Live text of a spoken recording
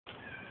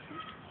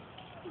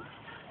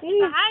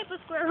Hi,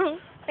 squirrel.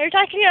 They're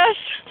attacking us.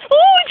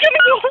 Oh, it's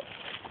coming to us.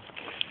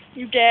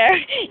 You dare.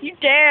 You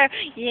dare.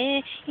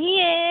 Yeah.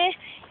 Yeah.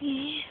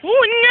 Yeah.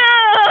 Oh, no.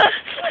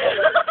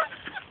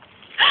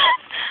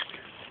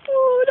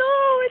 Oh, no.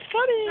 It's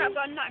coming. I've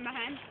got a nut in my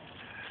hand.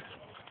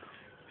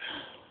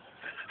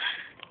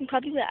 You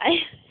probably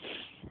die.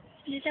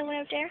 Is there one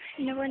out there?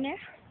 No one there?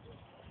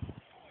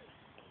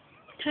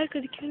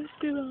 Tackle the kill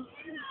squirrel.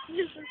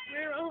 Just a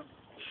squirrel.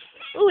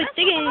 Oh, it's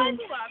digging. That's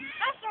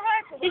the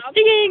hyper one. It's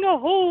digging a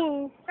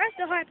hole. That's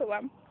the hyper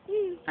one.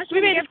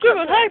 We made a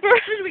squirrel hyper.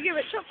 We give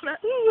it chocolate.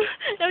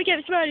 Now we give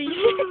it smarties.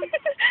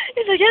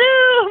 It's like,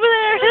 hello, over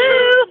there.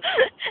 Hello.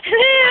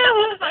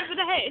 Hello. It's like with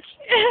a hedge.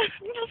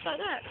 Just like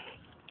that.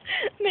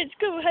 Made a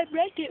squirrel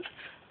hyperactive.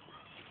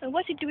 And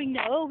what's it doing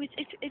now? Oh, it's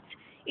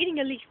eating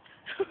a leaf.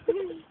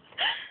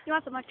 You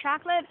want some more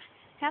chocolate?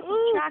 Have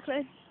some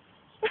chocolate.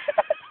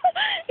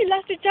 He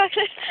lost his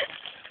chocolate.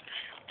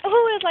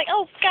 Oh, it's like,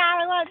 oh,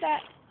 golly, I love that.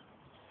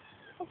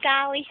 Oh,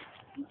 golly.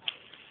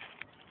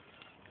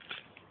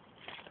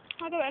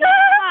 I'll go and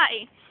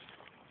party.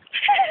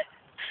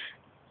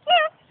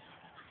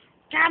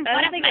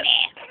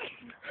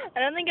 I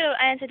don't think it'll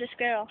answer the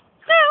squirrel.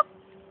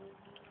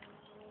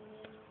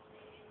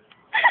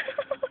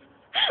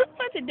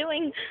 What's it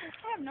doing?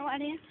 I have no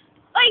idea.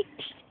 Oi!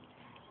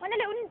 One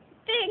little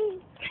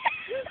thing.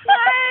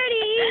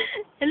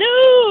 Smarties! Hello!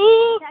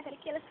 I gotta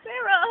kill a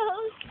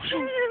squirrel.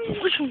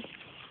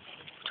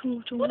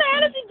 What the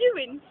hell is he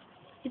doing?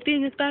 He's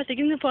being a spastic. He's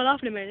gonna fall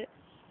off in a minute.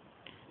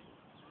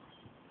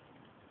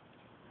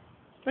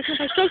 Look,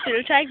 if I stroked it,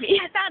 it'll tag me.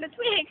 I found a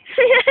twig.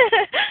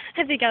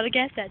 I think I'll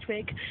guess that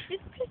twig.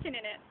 It's pissing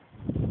in it.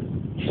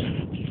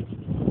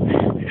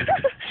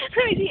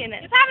 He's eating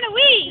it. It's having a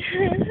wee.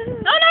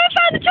 Oh no, I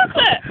found the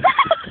chocolate.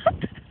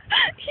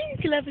 You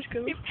clever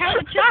squirrel. You found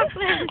the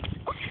chocolate.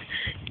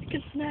 You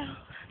can smell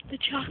the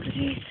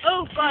chocolatey.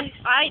 Oh god,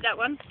 I ate that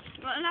one.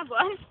 You want another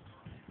one?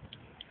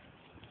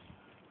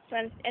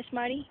 Want a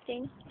smartie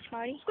thing? A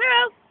smartie?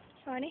 Squirrel.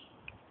 Smartie?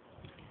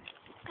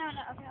 Oh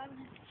no,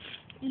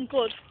 okay.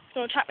 Good.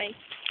 Don't attack me.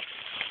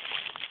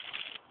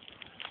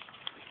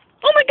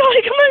 Oh my god,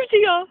 he come over to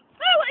you!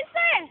 Oh, what is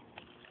that?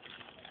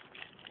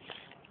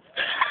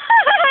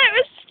 It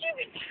was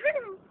stupid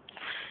true.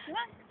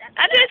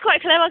 I think it's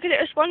quite clever because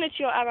it responded to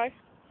your arrow.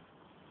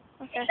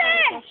 Okay, I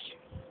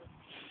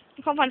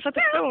can't find a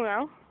flipping squirrel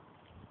now.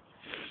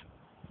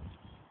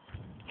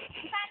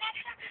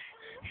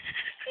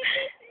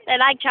 They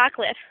like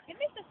chocolate. It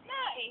missed a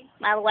Smartie.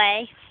 By the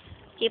way,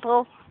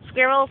 people,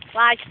 squirrels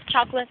like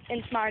chocolate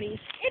and Smarties.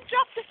 It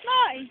dropped a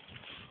Smartie.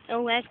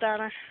 Oh, that's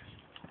better.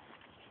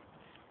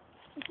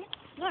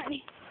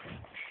 Smartie.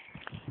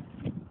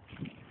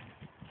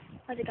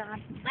 Where's it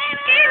gone?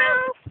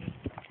 Squirrel.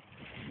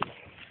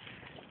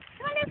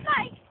 Come on, little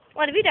Smartie.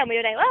 What have you done with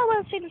your day? Well,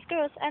 we'll see the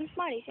squirrels and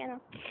Smarties, you know.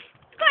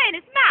 It's got in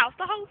its mouth,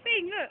 the whole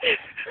thing, look.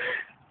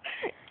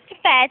 It's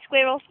a bad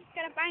squirrel. It's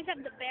gonna bang up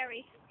the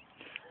berry.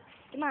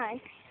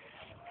 Mine.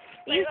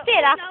 Wait, You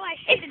stood up. no, I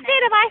Instead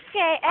shouldn't of I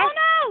escape. Oh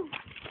no!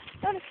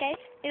 Don't escape.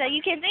 He's like,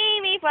 you can see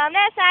me from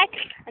that side.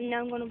 And now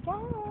I'm gonna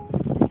run.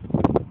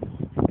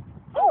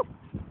 Oh!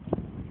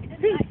 It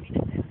doesn't like me,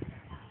 does it?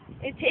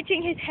 It's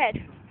hitting his head.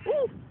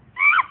 Ooh.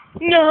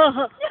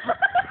 No!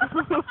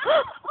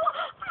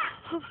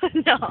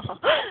 No!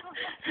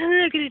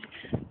 Look at it.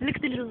 Look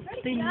at the little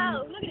thing.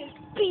 No, look at his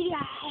beady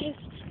eyes.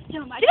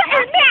 Oh my Did I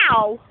hear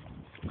meow?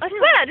 I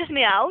swear I just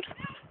meowed.